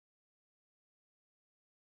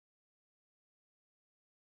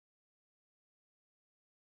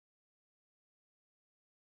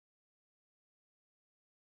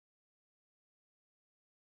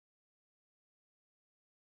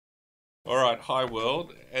Alright, hi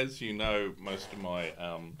world. As you know, most of my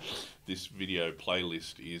this video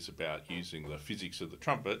playlist is about using the physics of the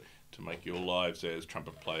trumpet to make your lives as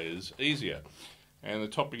trumpet players easier. And the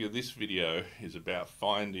topic of this video is about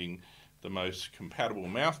finding the most compatible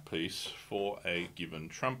mouthpiece for a given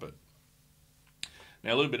trumpet.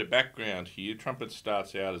 Now, a little bit of background here. Trumpet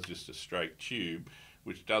starts out as just a straight tube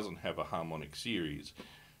which doesn't have a harmonic series.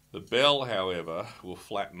 The bell, however, will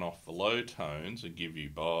flatten off the low tones and give you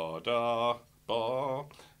ba, da, ba,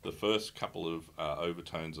 the first couple of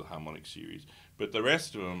overtones of the harmonic series. But the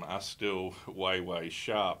rest of them are still way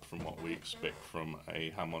sharp from what we expect from a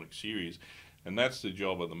harmonic series. And that's the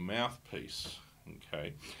job of the mouthpiece.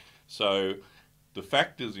 Okay, so the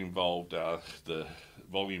factors involved are the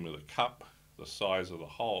volume of the cup, the size of the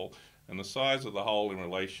hole, and the size of the hole in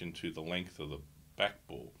relation to the length of the back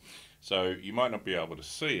ball. So you might not be able to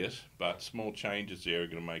see it, but small changes there are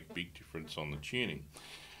going to make a big difference on the tuning.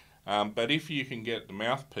 But if you can get the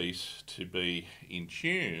mouthpiece to be in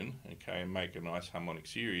tune, okay, and make a nice harmonic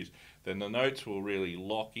series, then the notes will really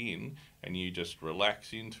lock in and you just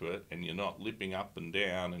relax into it and you're not lipping up and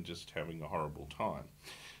down and just having a horrible time.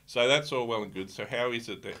 So that's all well and good. So how is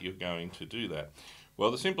it that you're going to do that? Well,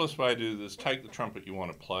 the simplest way to do this is take the trumpet you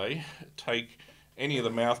want to play, take any of the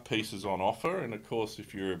mouthpieces on offer, and of course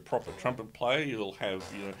if you're a proper trumpet player you'll have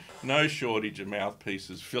no shortage of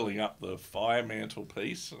mouthpieces filling up the fire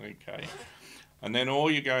mantelpiece, okay, and then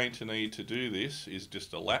all you're going to need to do this is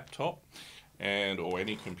just a laptop or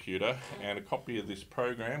any computer and a copy of this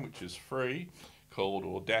program which is free called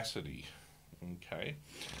Audacity, okay,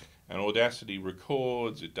 and Audacity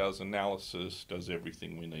records, it does analysis, does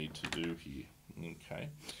everything we need to do here. Okay,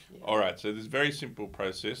 yeah. Alright, so this very simple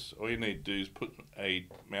process. All you need to do is put a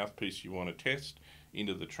mouthpiece you want to test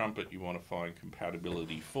into the trumpet you want to find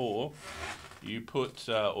compatibility for. You put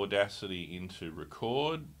Audacity into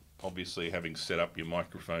record, obviously having set up your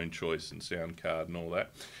microphone choice and sound card and all that.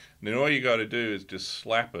 And then all you got to do is just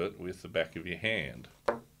slap it with the back of your hand.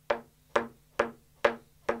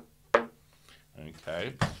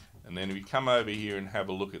 Okay, and then if you come over here and have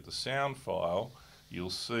a look at the sound file, you'll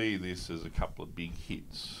see this as a couple of big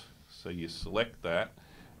hits. So you select that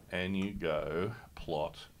and you go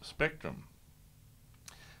plot spectrum.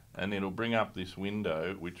 And it'll bring up this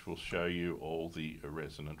window which will show you all the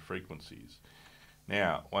resonant frequencies.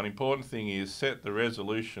 Now, one important thing is set the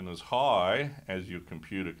resolution as high as your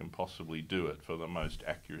computer can possibly do it for the most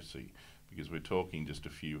accuracy, because we're talking just a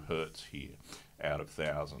few hertz here out of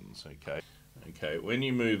thousands, okay? Okay, when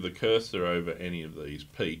you move the cursor over any of these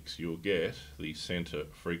peaks, you'll get the center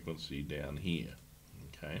frequency down here.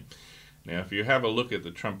 Okay, now if you have a look at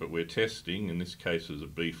the trumpet we're testing, in this case is a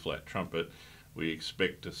B flat trumpet, we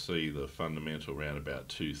expect to see the fundamental around about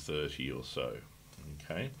 230 or so.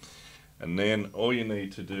 Okay, and then all you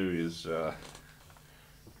need to do is just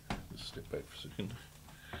step back for a second.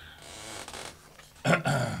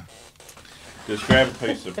 Just grab a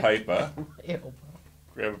piece of paper.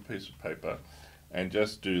 Grab a piece of paper and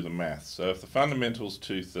just do the math. So if the fundamental's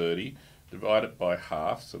 230, divide it by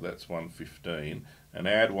half, so that's 115, and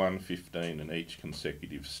add 115 in each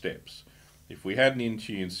consecutive steps. If we had an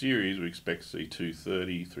in-tune series, we expect to see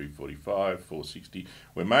 230, 345, 460.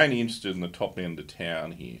 We're mainly interested in the top end of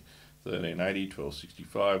town here. 1380,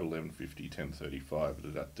 1265, 1150, 1035,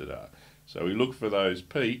 da-da-da-da. So we look for those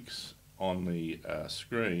peaks on the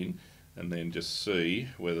screen and then just see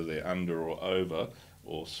whether they're under or over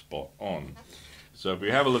or spot on. So if we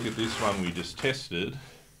have a look at this one we just tested,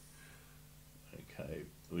 okay,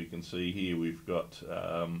 we can see here we've got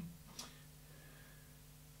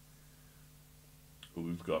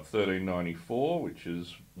 1394, which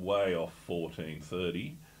is way off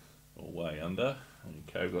 1430, or way under.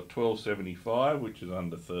 Okay, we've got 1275, which is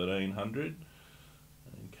under 1300.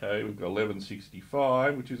 Okay, we've got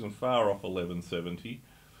 1165, which isn't far off 1170.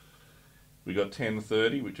 We got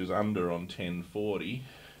 1030, which is under on 1040,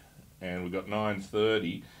 and we've got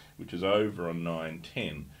 930, which is over on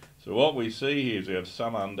 910. So what we see here is we have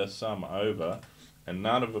some under, some over, and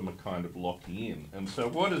none of them are kind of locking in. And so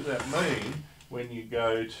what does that mean when you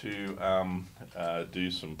go to do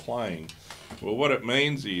some playing? Well, what it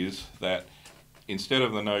means is that instead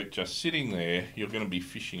of the note just sitting there, you're going to be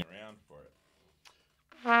fishing around for it.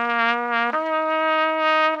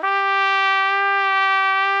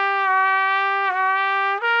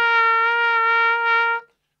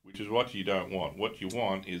 Which is what you don't want. What you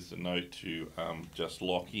want is the note to just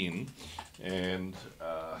lock in and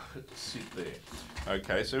sit there.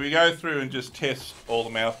 Okay, so we go through and just test all the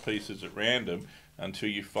mouthpieces at random until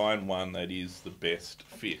you find one that is the best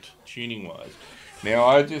fit tuning wise. Now,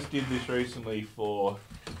 I just did this recently for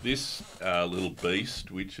this little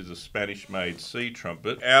beast, which is a Spanish-made C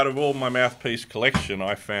trumpet. Out of all my mouthpiece collection,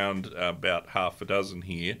 I found about half a dozen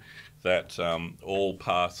here that all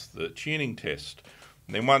pass the tuning test.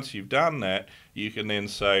 And then once you've done that, you can then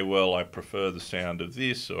say, well, I prefer the sound of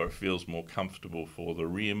this, or it feels more comfortable for the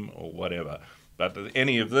rim, or whatever. But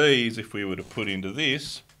any of these, if we were to put into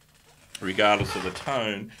this, regardless of the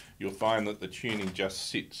tone, you'll find that the tuning just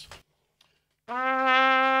sits.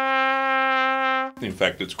 In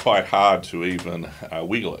fact, it's quite hard to even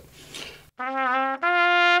wiggle it.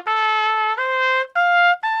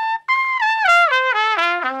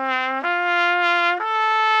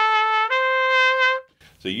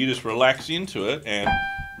 So you just relax into it and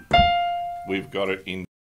we've got it in.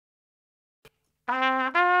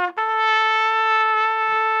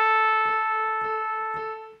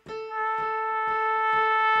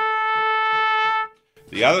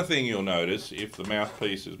 The other thing you'll notice, if the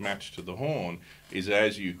mouthpiece is matched to the horn, is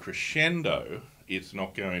as you crescendo, it's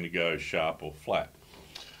not going to go sharp or flat.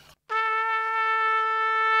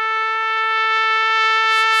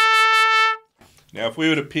 Now, if we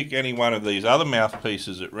were to pick any one of these other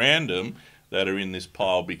mouthpieces at random that are in this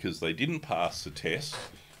pile because they didn't pass the test,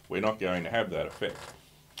 we're not going to have that effect.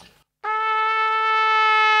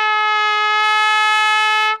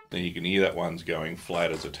 Then you can hear that one's going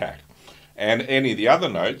flat as a tack. And any of the other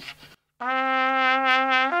notes, well,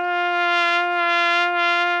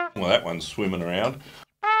 that one's swimming around.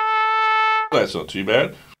 That's not too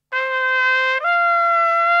bad.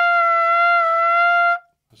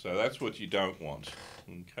 So that's what you don't want,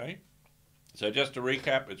 okay? So just to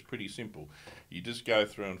recap, it's pretty simple. You just go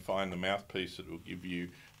through and find the mouthpiece that will give you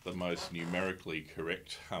the most numerically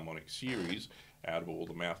correct harmonic series out of all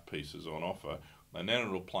the mouthpieces on offer, and then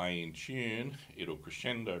it'll play in tune, it'll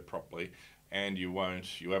crescendo properly, and you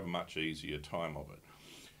have a much easier time of it.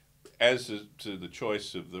 As to the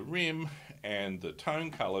choice of the rim and the tone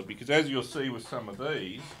colour, because as you'll see with some of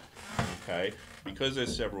these, okay, because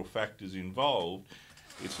there's several factors involved,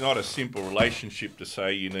 it's not a simple relationship to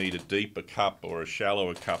say you need a deeper cup or a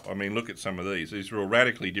shallower cup. I mean, look at some of these. These are all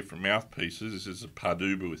radically different mouthpieces. This is a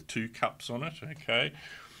Parduba with 2 cups on it, okay?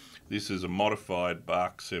 This is a modified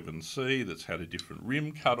Bach 7C that's had a different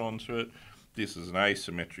rim cut onto it. This is an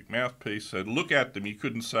asymmetric mouthpiece. So look at them, you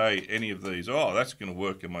couldn't say any of these, oh, that's going to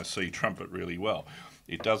work in my C trumpet really well.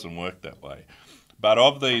 It doesn't work that way. But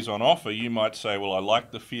of these on offer, you might say, well, I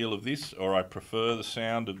like the feel of this, or I prefer the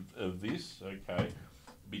sound of this, okay?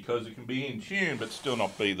 Because it can be in tune but still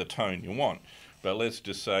not be the tone you want. But let's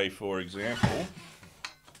just say, for example,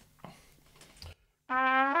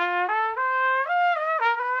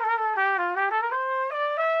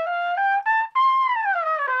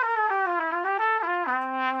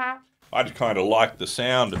 I'd kind of like the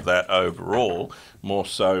sound of that overall, more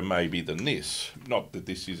so maybe than this. Not that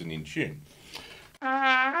this isn't in tune.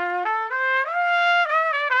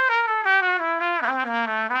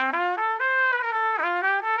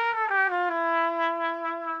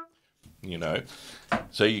 You know,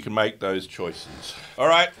 so you can make those choices. All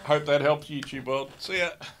right, hope that helps YouTube world. See ya.